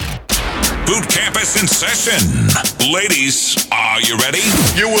boot camp is in session. Ladies, are you ready?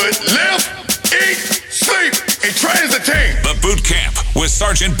 You would live, eat, sleep, and train as a team. The boot camp with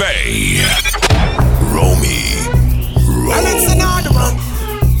Sergeant Bay. Romy. And it's another one.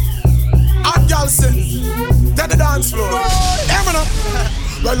 Hot girl sing. To the dance floor. Eminem.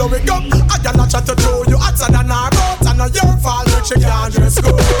 Well, we go. I got chat to throw you hotter than a boat. And a year fall, make she can't dress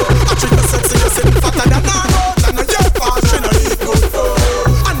go. I treat you sexy, you sitting fatter than a boat. And a year fall, she no eat good food.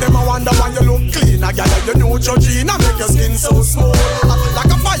 And them I wonder why you look clean. I got you know Georgina, make your skin so smooth. Like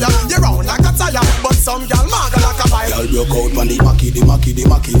a fire, you round like a tire. But some gal maga like a fire. Girl broke out from the Mackie.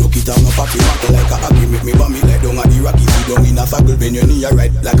 Look it down, no fatty Mackie like a hockey. Make me bummy like down at the Rocky. Sit down in a circle, bend your knee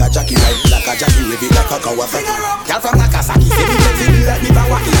right like a Jackie. Right like a Jackie, rev it like a Kawasaki. Girl from Nagasaki, say me sexy, me like me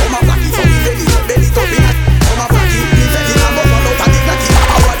Bawaki. Oh my Blackie, so me belly top in it. Oh my Blackie, me sexy, I'm up on out of the Blackie.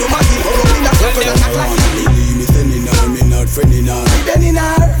 I want to Mackie, hold up in that circle and act like it. Me sending her, me not friending her. Me bending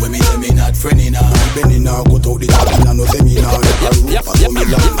her, when me say me not friending her. Me bending her, cut out the top and I no seminar. Let her rope, I me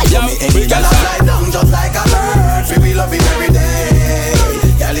long, so me any girl slide down just like a bird. Feel me love it every day.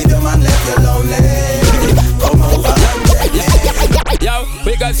 Girl, if your man left you lonely, come over and take me. Yo,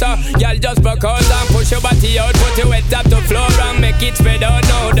 we got some girl just broke out and push your body out, put your head up to floor and make it spread out,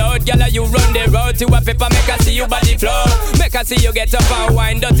 no doubt. Girl, you run the road to a paper, make her see you body flow. Make her see you get up and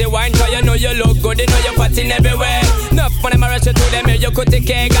wine, dirty wine, cause you know you look good, you know you're fatting everywhere. Enough when them rush you to them, you could take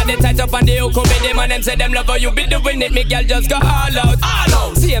care, got the tight up on the hook, with them and them say them love how you be doing it, me girl just go all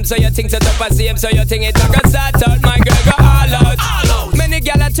out. See him so you think set up and see him so you think it like a start out, my girl go all out. Many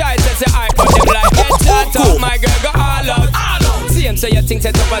girl a try to say I but them like get shot out, my girl go all out. See him so you think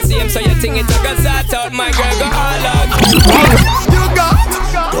set up and see him so you think it like a start out, my girl go all out. You got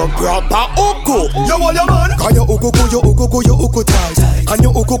the proper uku. You want your man? Can you uku tight? Can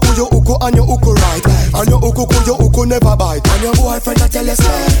you uku and you uku right? And you uku never bite. And your boyfriend a tell you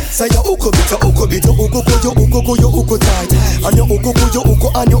say you uku bit, you uku tight. And you uku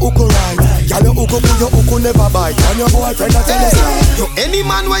and you uku right. Can you uku never bite. And your boyfriend a tell you say you any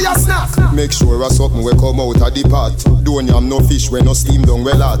man where you snack. Make sure something will come out of the pot. Don't yam no fish when no steam down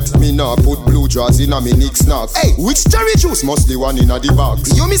well hot. Me nah put blue jaws in a me nick snack. Hey, which cherry juice? Must the one in a the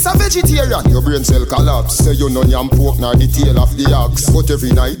box. You miss a vegetarian. Your brain cell collapse. Say you no yam pork nor the tail of the ox. But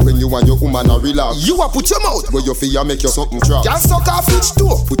every night when you and your woman a relax, you a put your mouth where your fear make your something trap. Can suck off each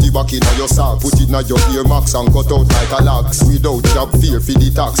toe. Put it back in your sock. Put it in your ear max and cut out like a lax. Without job fear for the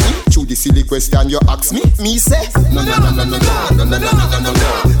tax. Through the silly question you ask me. Me say no.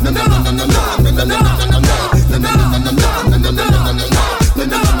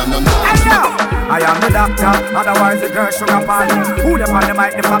 I am the doctor, otherwise the girl sugar pan. Who them on the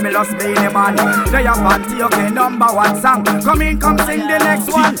mic, the fabulous Beenie Man. They are panty, okay, #1 song. Come sing the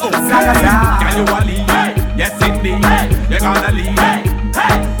next one. Can you a lead? Yes indeed. You gonna lead.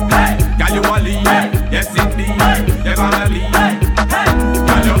 Can you a lead? Yes indeed. You gonna lead.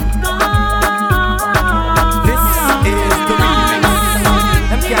 Can you? This is the remix.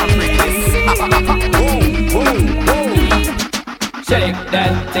 Them can't bring this. Shake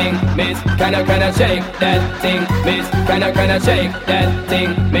that thing, miss. Kinda shake that thing, miss. Kinda shake that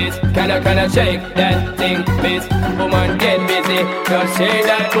thing, miss. Kinda shake that thing, miss. Woman, get busy. Just shake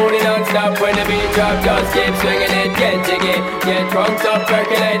that booty non-stop when the beat drop. Just keep swinging it, get jiggy. Get drunk up,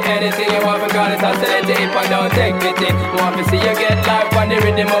 percolate anything you want. Because it's hustling to if I don't take pity. Want to see you get life on the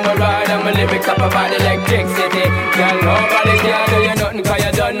rhythm of my ride. And my lyrics up about electricity. Girl, nobody can do you nothing cause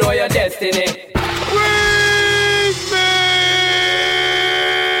you don't know your destiny.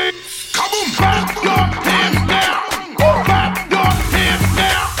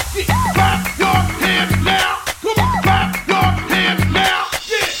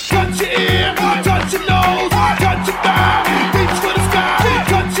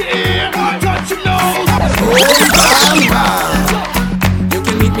 You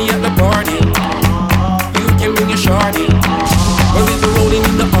can meet me at the party. You can bring your shorty. But we'll be rolling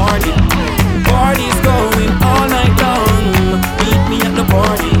in the party. Party's going all night long. Meet me at the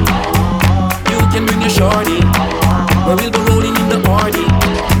party. You can bring your shorty. But we'll be rolling in the party.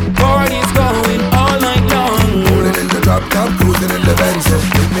 Party's going all night long. Rolling in the drop top, cruising in the Benz.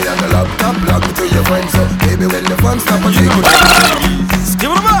 Meet me on the laptop, log me to your friends. Baby, when the fun stop, I take you.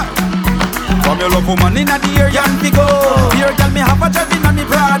 Give it back. From your love woman in the area and go. Here tell me have a driving on me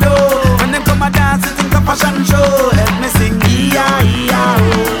Prado. When them come a dance, it's in a fashion show. Help me sing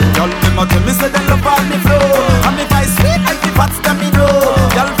E-I-E-I-O. Y'all them a tell me say they love all me flow. And me voice sweet like the fat stamina.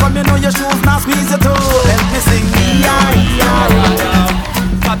 Y'all from you know your shoes now squeeze your toe. Help me sing E-I-E-I-O.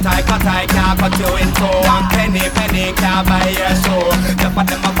 Cut I can't cut you in two. And penny can't buy your show. The fat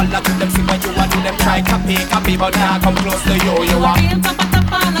them a follow to them see what you want to them try copy. But now come close to you. You are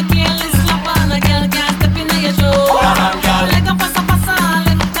top on a kill is slap.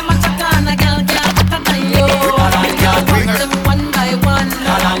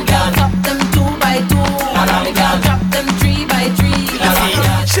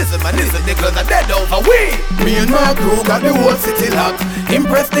 smugglers are dead over we. Me and my crew got the whole city locked.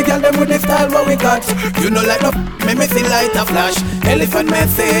 Impress the girl them with the style what we got. You know like no me see light a flash. Elephant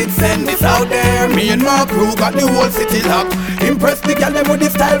message send this out there. Me and my crew got the whole city locked. Impress the girl them with the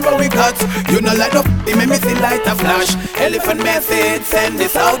style what we got. You know like no me see light a flash. Elephant message send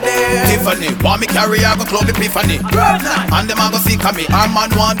this out there. Tiffany want me carry I go club Epiphany. And them a go seek a me. Our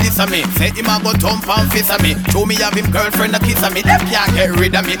man want this a me. Say him a go thump and fist a me. Show me have him girlfriend a kiss a me. Them can't get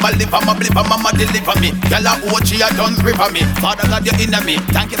rid of me. My lip and my blip and mama deliver me. Girl a watch you done rip a me. Father God you in a me.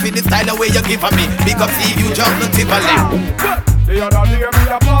 Thank you for the style the way you give a me. Big up see you just the tip a lip. The other day me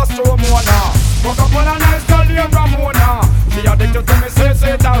a pass through Mona. Woke up on a nice girl named Ramona. She addicted to me say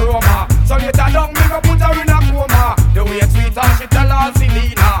it aroma. So later down me go put her in a coma. The way it's sweet and she tell her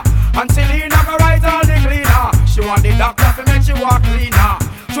Selena. And Selena go write all the cleaner. She want the doctor to make she walk cleaner.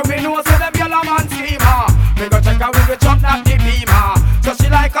 So me know say them yellow man steamer. Me go check her with the truck not the beamer. So she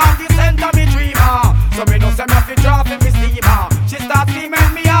like on the center me dreamer. So me know say me have to drop in me steamer. She start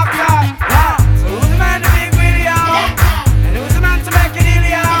steaming me up yeah. So who's the man to big video? And who's the man to make it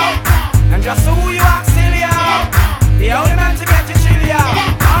illy? And just who you act silly? The only man to get you chilly.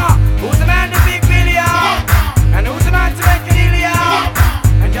 Who's the man to big video? And who's the man to make it illy?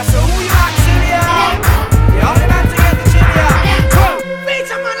 And just who you act silly? The only man to get you chilly.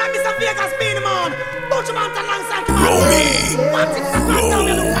 Feature man like Mr. Vegas being the man. Bunch of man alongside Romy.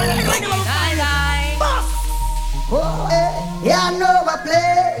 Yeah, I know a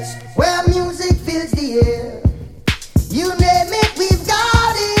place where music fills the air. You name it, we've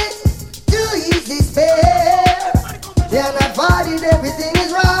got it to ease despair. They're not fighting, everything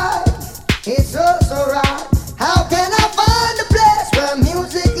is right. It's so right. How can I find a place where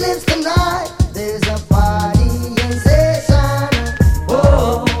music lives tonight? There's a party sensation.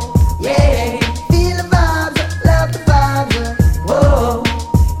 Whoa, yeah. Feel the vibes, love the vibes. Whoa,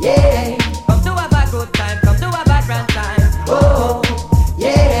 yeah. Come to have a good time, come to have a grand time. Whoa,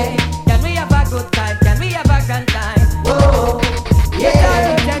 yeah. Can we have a good time? Can we have a grand time? Whoa,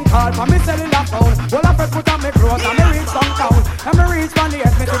 yeah. Then call for me cellular phone. Well, I put on me clothes and me reach downtown. And me reach from the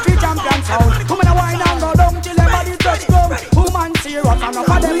head, me to three champion sound. Come in a wine and go down till everybody touch come. Woman serious and enough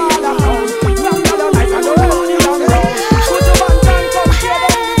of them all around. Young girl all night and the whole city down round. Put your hands and come tear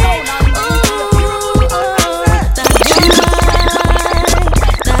down the town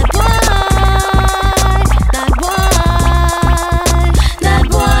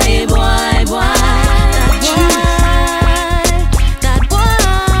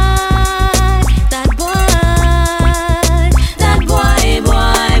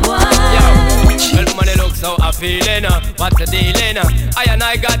What's the dealing?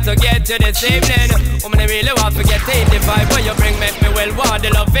 I got to get to this evening. Woman, I really want to get in the vibe. When you bring make me well want the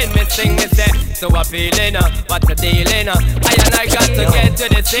love in me sing me say. So I'm feeling what's the dealing? I got to get to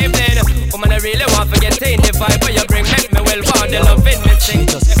this evening. Woman, I really want to get in the vibe. When you bring make me well want the love in me sing.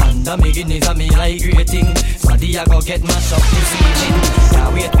 Just under me guineas and me high rating. Smaddy I go get mashed up this evening.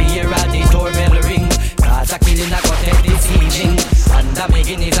 Can't wait to hear all the doorbell ring. Cause a killing I go take this evening. Under me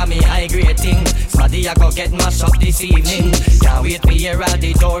guineas and me high rating. Smaddy I go get mashed up this evening. Can't wait to hear all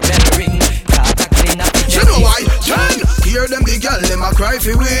the doorbell ring. You know why? John, hear them the girl, them a cry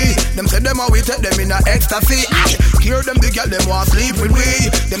for we. Them say them a we take them in a ecstasy. Hear them the girl, them want sleep with we.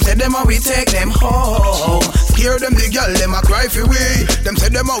 Them say them a we take them home. Hear them the girl, them a cry for we. Them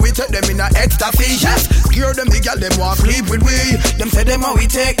say them a we take them in a ecstasy. Yes, hear them the girl, them want sleep with we. Them say them a we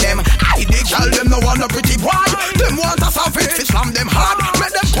take them. I the girl, them no want a pretty boy. Them want a savage, fi slam them hard.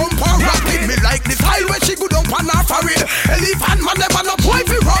 Make them come for rapid. Me like the style when she go down on her forehead. Elephant man, them a no boy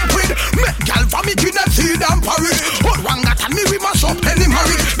fi run with. Make girl for me give them seed and parade. But one got and me we must up any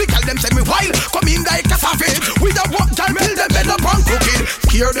married. The girl them say me wild, come in like a savage. We the walk girl, tell them bend up and cooking.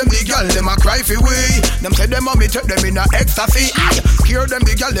 Hear them the girl, them a cry for we. Them say them a me take them in a ecstasy. Hear them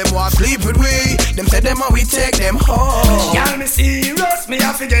the girl, them want sleep with we. Them say them a we take them home. Girl me serious, me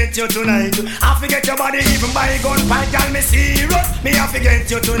a forget you tonight. I forget your body even by gunfight. Girl me serious, me a forget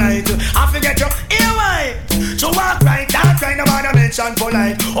you tonight. I forget you, here why? To walk right, that kind of man a mention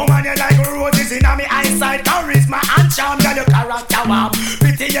polite. Oh man you like roses in a me eyesight. Charisma and charm, girl your character warm.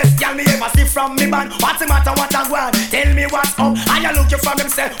 Prettiest girl me ever see from me band. What's the matter, what a guan? Tell me what's up. I look you from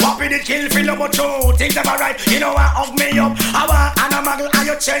himself. What with it kill, feel about you. Things never right, you know I hug me up. I want and a muggle on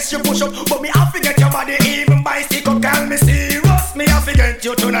your chest you push up. But me I forget your body even by stick up. Girl me serious, me I forget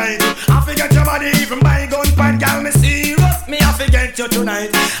you tonight. I forget your body even by gunfight. Girl me serious, me I forget you tonight.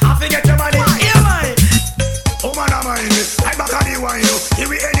 I forget your body, here mine. Oh man, I mind me, right back on the wine, yo. Give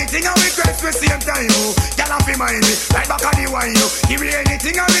me anything I request me same time, yo. Girl, I feel mind me, right back on the wine, yo. Give me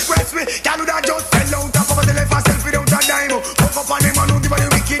anything I request me. Girl, do that just sell out, top of the left and selfie without a dime, yo. Fuck up on them and don't give her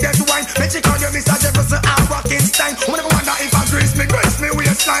the wickedest wine. Make she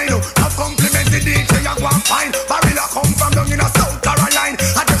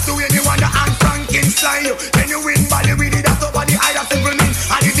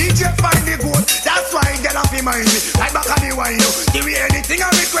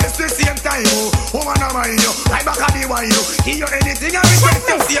mind you. Right back at the wine you. Give you anything and respect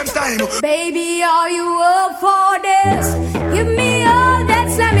at the same time. Baby, are you up for this? Give me all that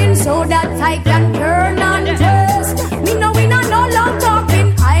slamming so that I can turn and twist. Me know we not no long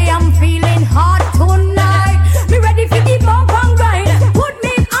talking. I am feeling hot tonight. Me ready for the bump and grind. Put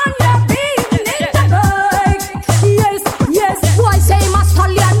me on the beat in the bike. Yes, yes. Boy say my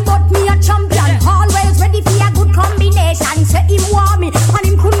stallion, but me a champion. Always ready for a good combination. Say him want me and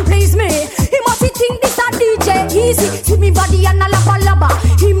him couldn't please me. He must think this a DJ easy. See me body and a lava lava.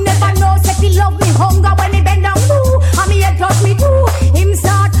 Him never know say he love me hunger when he bend down too. And me head touch me too. Him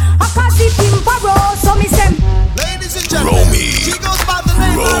start a cause it him paro. So me say, ladies and gentlemen, she goes by the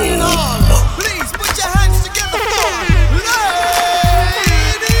name Ryan Hall. Please put your hands together for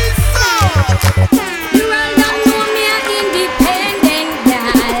Ladies Sound. you all don't know me a independent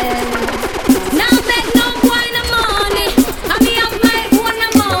girl. Now beg no boy no money. I me have my own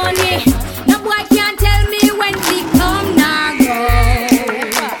money. No boy can't tell me when we come now go.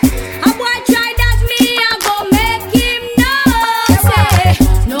 A boy try that me I go make him know. Say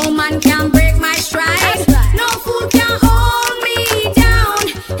no man can break my stride. No food can hold me down.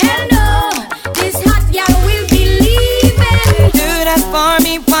 Hell no, this hot girl will be leaving. Do that for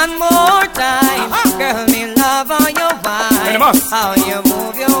me one more time. Girl, me love how you vibe. How you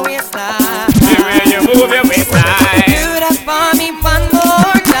move your waistline. The way you move your waistline. Do that for me one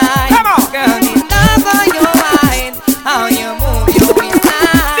more time. Girl, me love how you vibe. How you move your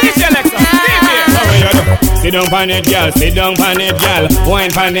waistline. DJ Alexa, sit down on it, girl. Sit down on it, girl.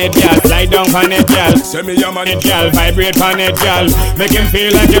 Wine on it, girl. Slide down on it, girl. Send me your man, It, girl. Vibrate on it, girl. Make him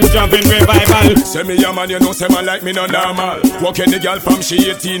feel like him jumping revival. send me your man, you know, say man like me no normal. Walking the girl from she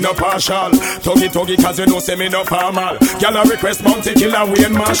 18 no partial. Tuggy cause you know say me no formal. Girl a request Bounty Killer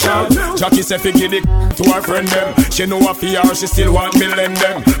Wayne Marshall. Jackie say fi give it to her friend them. She know a fear, she still want me lend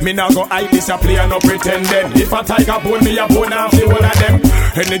them. Me nah go hide this a play no pretending. If a tiger bone me a bone off the whole of them.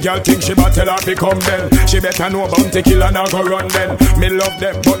 Any girl think she better tell her fi come then. She better know Bounty Killer now go run then. Me love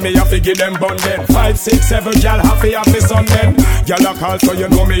them but me have to give them bun then. 5, 6, 7 girl happy have me son then. Girl a call so you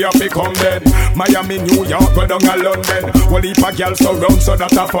know me have to come then. Miami, New York, go down a London. Well if a girl so round so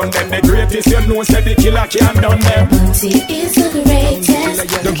that a fun then. The greatest you know say the killer can't done them. Bounty is the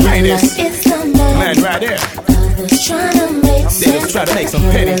greatest. The greatest. It's the man. Man right there. Others tryna make sense. Try to make some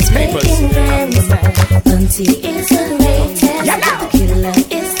pennies, papers. Bounty is the greatest. The killer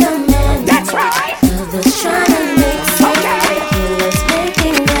is the man. That's right. Others tryna make sense. The killer's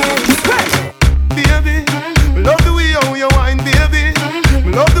making sense. Baby, me love the way how you whine, baby.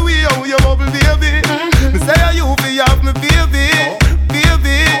 Me love the way how you bubble, baby. Me say you fi have me, baby,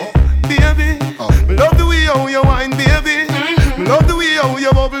 baby, baby. Me love the way how you whine, baby. Me love the way how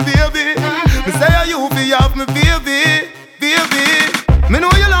you bubble, baby. Me say you fi have me, baby, baby. Me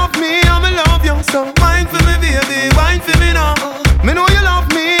know you love me, and me love you, so wine for me, baby, wine for me now. Me know you love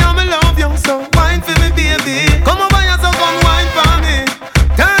me, and me love you, so wine for me, baby. Come over here, so come wine for me.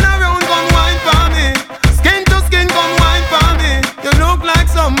 Turn around, come wine for me. Skin to skin, come wine for me. You look like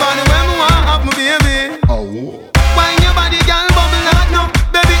somebody when me want have me, baby. Wine your body, girl, bubble like no.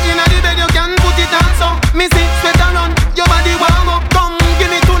 Baby, inna the bed you can put it on so. Me see sweat and run, your body warm up. Come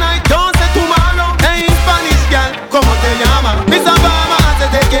give me tonight, don't say tomorrow. Hey, Spanish girl, come on tell your man. Miss Obama, I say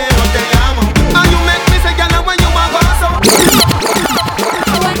take care of the yama. And you make me say, girl, when you want go so.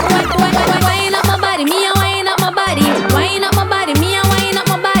 Wine up my body, me a wine up my body. Wine up my body, me a wine up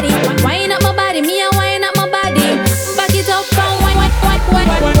my body. Wine up my body, me a wine up my body. Back it up from wine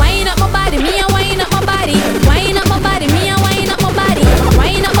up my body, me a wine up my body. Wine up my body, me a wine up my body.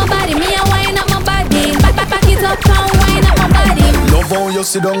 Wine up my body, me a wine up my body. Back it up from wine up my body. Love how you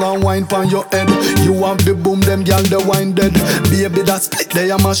sit down and wine pon your head. You want the boom, them gyal the wine dead. Baby that split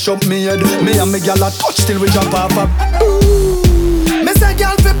there, mash up me head. Me and me gyal a touch till we jump off up. Me say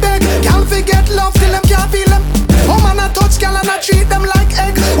gyal fi beg, gyal fi get love till them can't feel them. Woman a touch gyal and I treat them like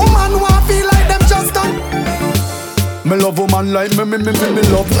egg. Woman want feel like them just done. Me love woman like me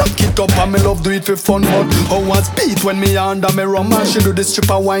love knock it up and me love do it for fun. But how was beat when me under me rum and she do the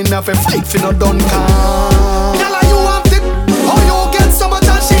stripper wine have a fight fi no done can. Gyal you want it? How you get so much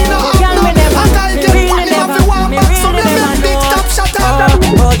and she no have none? A guy get one him have to want back so me make big top shot up.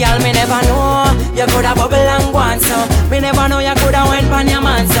 Oh, girl, me never know you coulda bubble and go on so. Me never know you coulda wine pon your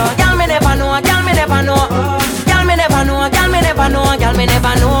man so. Girl, me never know. Girl, me never know. Girl, me never know. Girl, me never know. Girl, me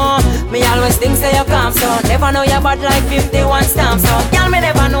never know. Me always think say you calm so. Never know you bad like 51 stamps so. Girl, me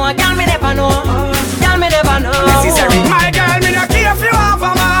never know. Girl, me never know. Girl, me never know. Necessary. My girl, me no care if you have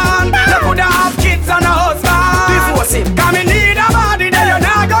a man. You coulda have kids and a husband. Divorce him. 'Cause me need a body that you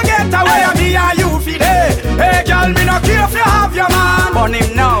not go get away. Me and you feel it. Hey, girl, me no care if you have your man. Burn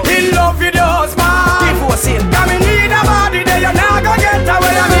him now. In love with the husband.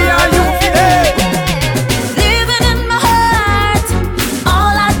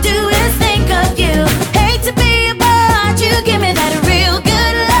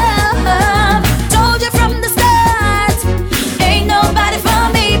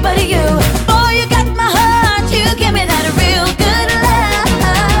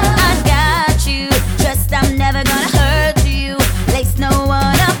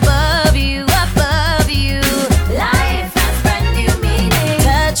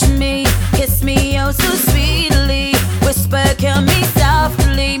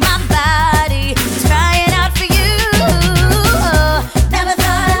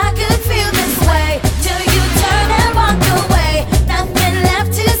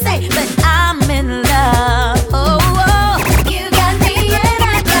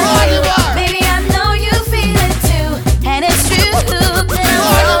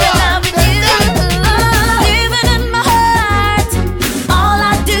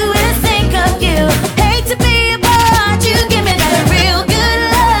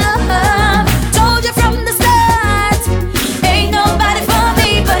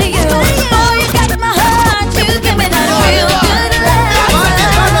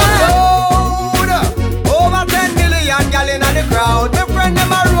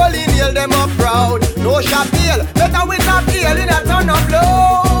 them up proud. No shot deal, better with a deal in a ton of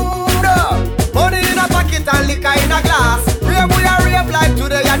load. Money in a pocket and liquor in a glass. Rave we a rave like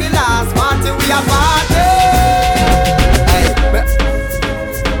today and the last. Party we a party.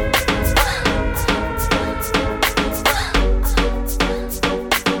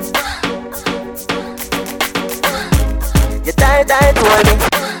 You tight, hold me.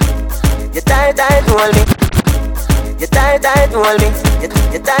 You tight, hold me. You tight, hold me.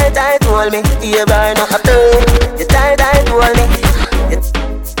 You tight, hold me. You burn up a turn. You tight, hold me.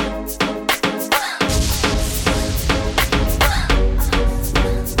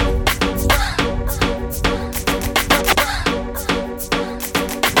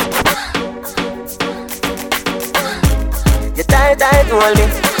 You tight, hold me.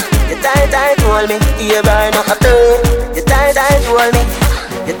 You tight, hold me. You burn up a turn. You tight, hold me.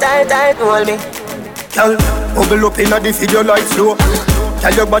 You tight, hold me. Girl, bubble up inna the video like flow.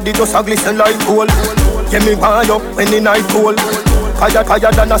 Tell your body just a glisten like gold. Get me wind up when the night cold.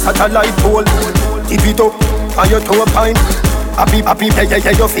 Higher than a satellite pole. Tip it up on your toe pine. Happy,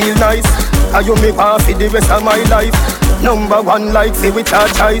 yeah, you feel nice. And you me want for the rest of my life. Number one like say with our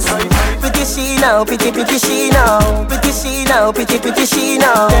choice. Pretty she now, pretty she now. Pretty she now, pretty she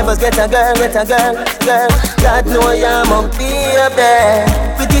now. Never get a girl. God know I'm up there.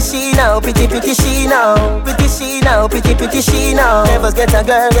 Pretty she now, pretty she now. Pretty she now, pretty she now. Never get a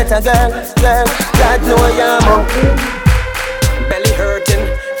girl. God know I'm up. Belly hurting,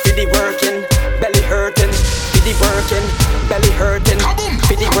 fiddy working. Belly hurting, fiddy working. Belly hurting,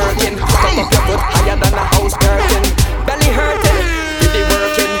 fiddy working. Stop up your foot higher than a house curtain. Belly hurting, fiddy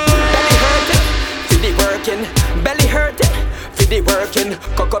working. Belly hurting, fiddy working. Belly hurting, fiddy working.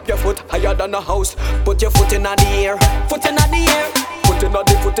 Cock up your foot higher than a house. Put your foot in the air, foot in the air. Foot in the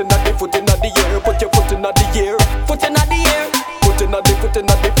air. Put your foot in the air, foot in the air. Foot in the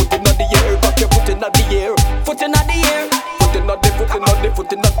air. Cock your foot in the air, foot in the air. Foot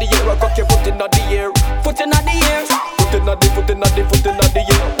in the air. Cock your foot in the air, foot in the air. Foot in the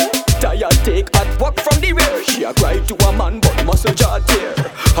air. Tired take hot walk from the rear. She a cry to a man but muscle jaw tear.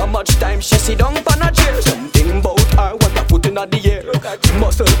 How much time she sit down on a chair? Something about her want a foot in the air.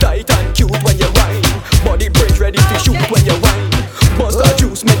 Muscle tight and cute when you whine. Body brace ready to shoot when you whine. Bust the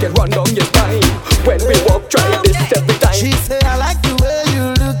juice make it run down your spine. When we walk try this every time. She say I like the way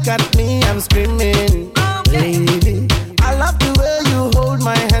you look at me, I'm screaming. Baby, I love the way you hold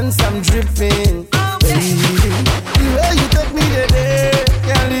my hands, I'm dripping. Baby, the way you take me today,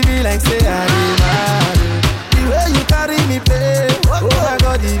 can't leave me like say I did mad. The way you carry me play, oh my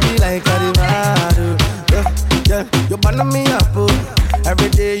God, it be like I did mad. Yeah, you burn me up, oh. Every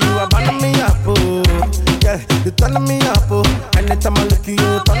day you are burn me up, oh. Yeah, you turn me up, oh. Anytime I look at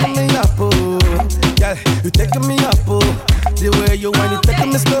you, turn me up, oh. Yeah, you taking me up, oh. The way you want, you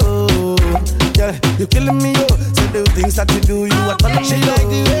taking me slow. Yeah, you killing me, oh. So the things that you do, you are turning me. She like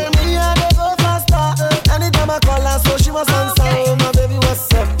the way me and they go faster. Anytime I call her, so she was answer. Oh my baby,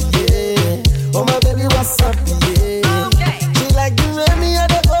 what's up? Yeah. Oh my baby, what's up? Yeah. She like the way me and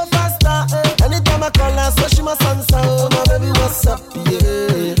they go faster. Anytime I call her, so she must answer. Oh my baby, what's up?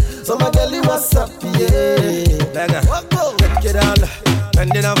 Yeah. So my girlie, what's up? Yeah. Take it down,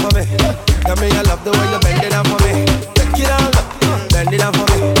 bend it down for me. Tell me you love the way you bend it down for me. Take it down, bend it down for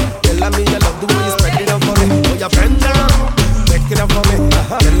me. Tell me you love the way you spread it down for me. Oh, you bend down, take it down for me.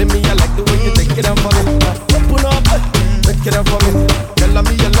 Telling me you like the way you take it down for me. Open up, take it down for me. Tell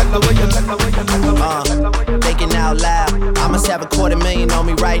me you like the way you like the way you like the way. Thinking out loud, I must have $250,000 on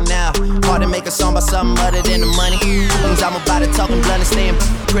me right now. Hard to make a song about something other than the money. Things I'm about to talking blunt and staying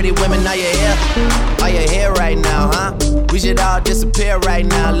pretty women. Are you here? Are you here right now, huh? We should all disappear right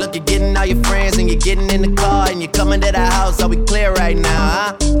now. Look, you're getting all your friends and you're getting in the car and you're coming to the house. Are we clear right now,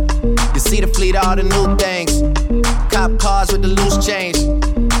 huh? You see the fleet, all the new things. Cop cars with the loose change.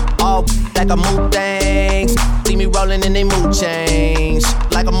 All like I move things. See me rolling and they mood change.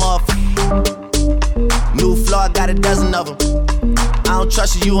 Like a motherfucker. New floor, I got a dozen of them. I don't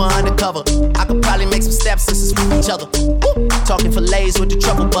trust you, you are undercover. I could probably make some stepsisters with each other. Woo! Talking fillets with the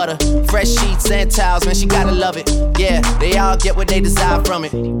truffle butter. Fresh sheets and towels, man, she gotta love it. Yeah, they all get what they desire from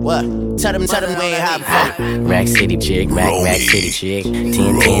it. What? Tell them we ain't hot from it. Rack City chick, Rack City chick. 10,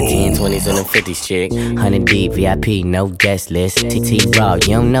 20s on them 50s chick. 100 deep, VIP, no guest list. TT Raw,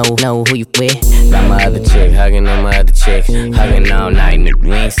 you don't know who you with. Got my other chick, hugging on my other chick. Hugging all night, nigga,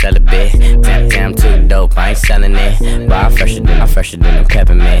 we ain't sell a bit. Damn, too dope, I ain't selling it. But I'm fresher than them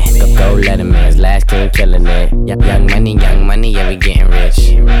peppermint. Go Letterman's last king killing it. Young money, yeah, we getting rich.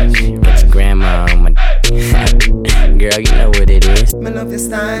 Get your grandma on my Girl, you know what it is. Me love your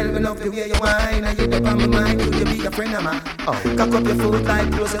style, me love the way you whine. And you up on my mind, could you be a friend of mine? Cock up your foot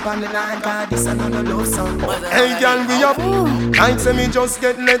like close up on the line. Cause this another love song. Hey girl, we up. Like say me just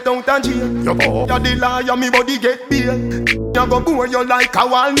get let out of jail. You're the liar, me body get bail. You go bore you like a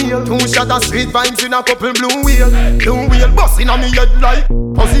wall nail. 2 shot of sweet vibes in a couple blue wheel. Blue wheel busting on me head like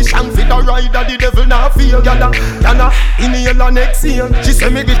position fit a rider, the devil not feel. Yana inhale and exhale. She say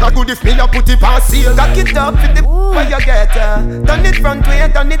me get a good if me a put it past seal. Cock it up with the where you get turn it front way,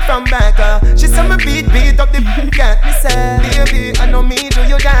 turn it from back She say me beat up the cat. Me say, baby, I know me do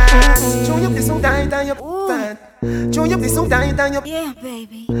you dance. Show you this so tight and you fat. Show you this so tight and you yeah,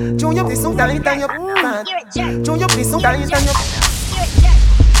 baby. Show you this so tight and you fat. Show you this so tight and you You're a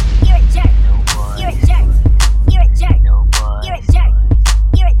jerk. You're a jerk. You're a jerk. You're a jerk.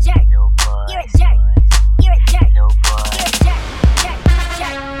 You're a jerk. You're a jerk. You're a jerk.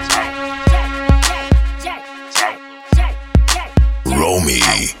 Romy,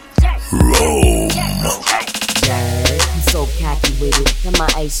 Rome. I'm so cocky with it. Got my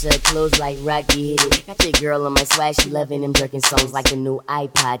eyes shut, closed like Rocky hit it. Got your girl on my swag, she loving them jerking songs like a new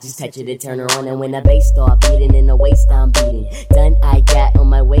iPod. Just touch it to turn her on, and when the bass start beating, in the waist I'm beating. Done, I got on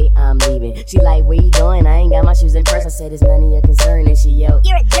my way, I'm leaving. She like, where you going? I ain't got my shoes in first. I said it's none of your concern, and she yelled,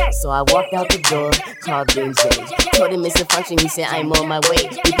 you're a jerk. So I walked out the door, called Ben J. Told him it's a function, he said I'm on my way.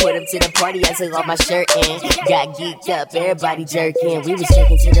 We put up to the party, I took off my shirt and got geeked up. Everybody jerking, we was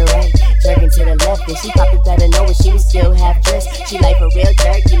jerking to the right, jerking to the left, and she popped it out of nowhere. She was still half dressed. She like a real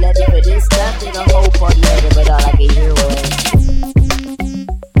jerk, you love it for this stuff. Did a whole party later, but all I could hear was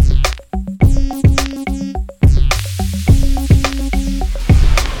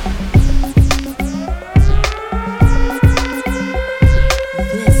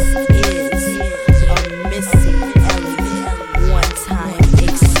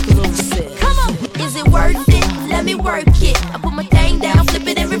work it. I put my thing down, flip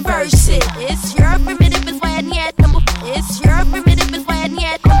it and reverse it. It's your primitive, it's why I need number. It's your primitive, it's why I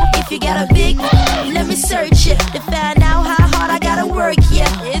need number. If you got a big, let me search it to find out how hard I gotta work. Yeah,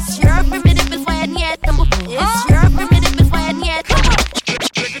 it's your primitive, it's why I need number. It's your primitive, it's why I need number.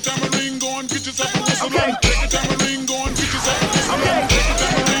 Take a tamarind, go and get yourself a whistle. Take a tamarind, go and get yourself a whistle. Take a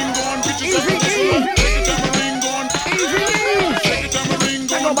tamarind, go and get yourself a whistle. Take a tamarind, go and take a tamarind,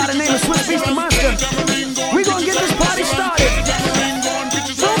 go. I go by the name of Swiss Beast the Monster. We gonna get this party started.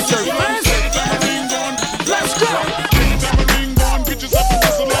 Let's go.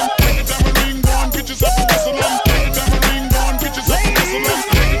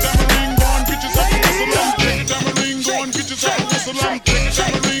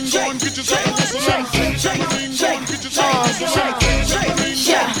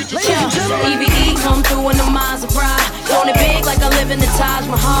 EVE come through in the minds of pride. Throwing it big like I live in the Taj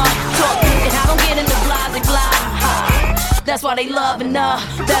Mahal. Talk and I don't get in the blase glide. That's why they loving her.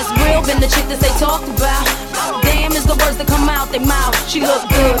 That's real, been the chick that they talked about. Damn is the words that come out their mouth. She look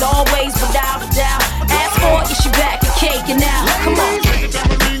good always without a doubt. Ask for it, she back and caking now. Come on.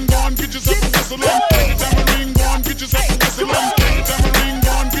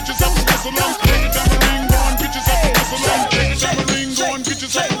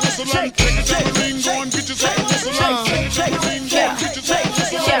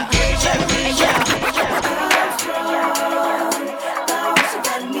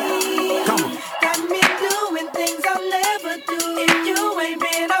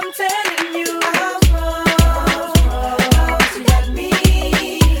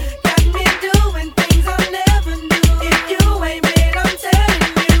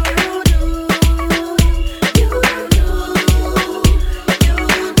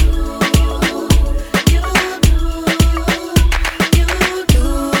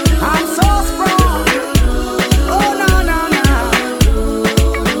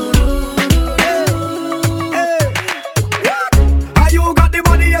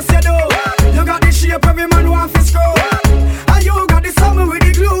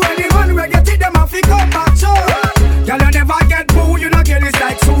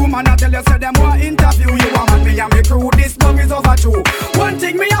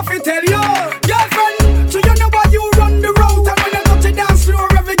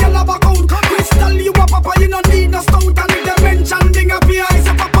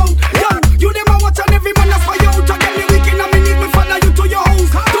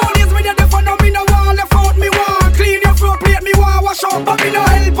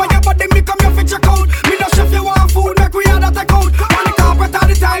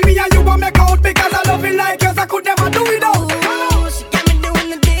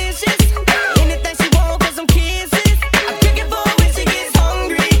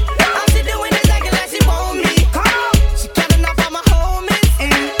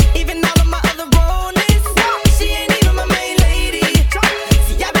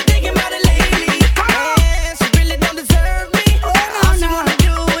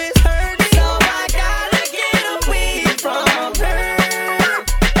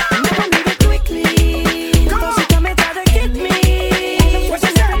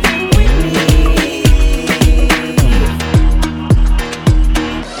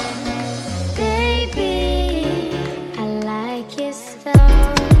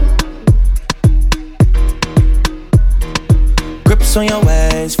 on your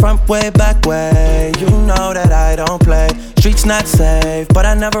ways, front way, back way. You know that I don't play. Streets not safe, but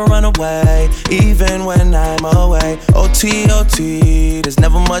I never run away, even when I'm away. OT, OT, there's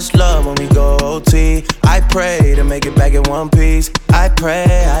never much love when we go OT. I pray to make it back in one piece. I pray,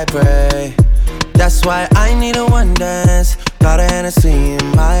 I pray. That's why I need a one dance. Got a Hennessy in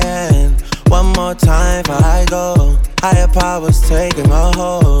my hand. One more time before I go. Higher powers taking a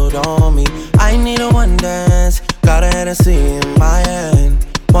hold on me. I need a one dance. Got a Hennessy in my hand.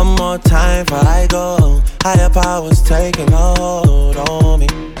 One more time before I go. Higher powers taking a hold on me.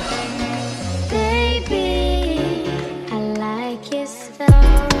 Baby, I like it so.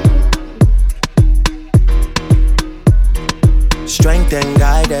 Strength and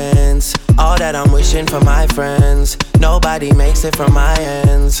guidance, all that I'm wishing for my friends. Nobody makes it from my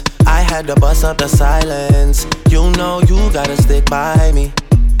ends. I had to bust up the silence. You know you gotta stick by me.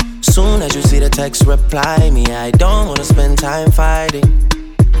 Soon as you see the text, reply me. I don't wanna spend time fighting.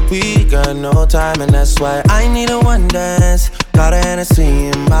 We got no time and that's why I need a one dance. Got a Hennessy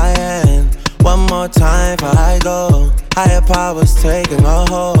in my hand. One more time before I go. Higher powers taking a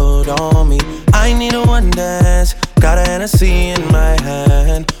hold on me. I need a one dance. Got a Hennessy in my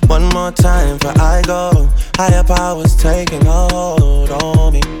hand. One more time before I go. Higher powers taking a hold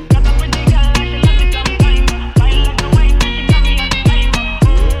on me.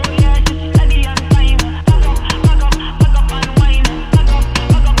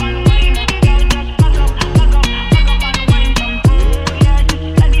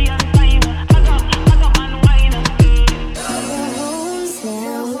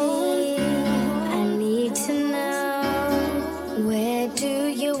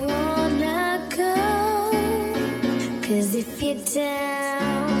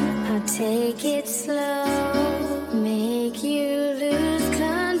 Take it slow, make you lose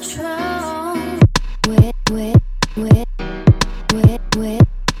control. Wet, wet, wet, wet, wet, wet,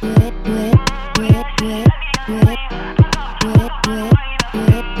 wet, wet, wet, wet, wet, wet,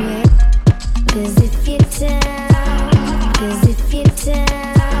 wet, wet. 'Cause if you're down, 'cause if you're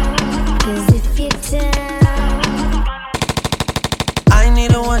down, 'cause if you're down. I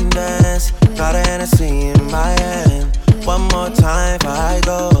need a one dance, got a Hennessy in my hand. One more time before I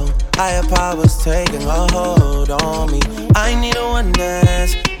go. Higher powers taking a hold on me. I need a one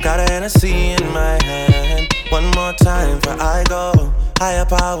dance. Got a Hennessy in my hand. One more time before I go. Higher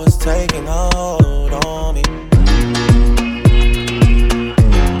powers taking a hold on me.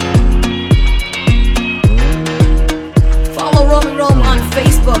 Follow Romy Rome on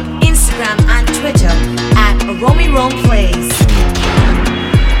Facebook, Instagram and Twitter at Romy Rome.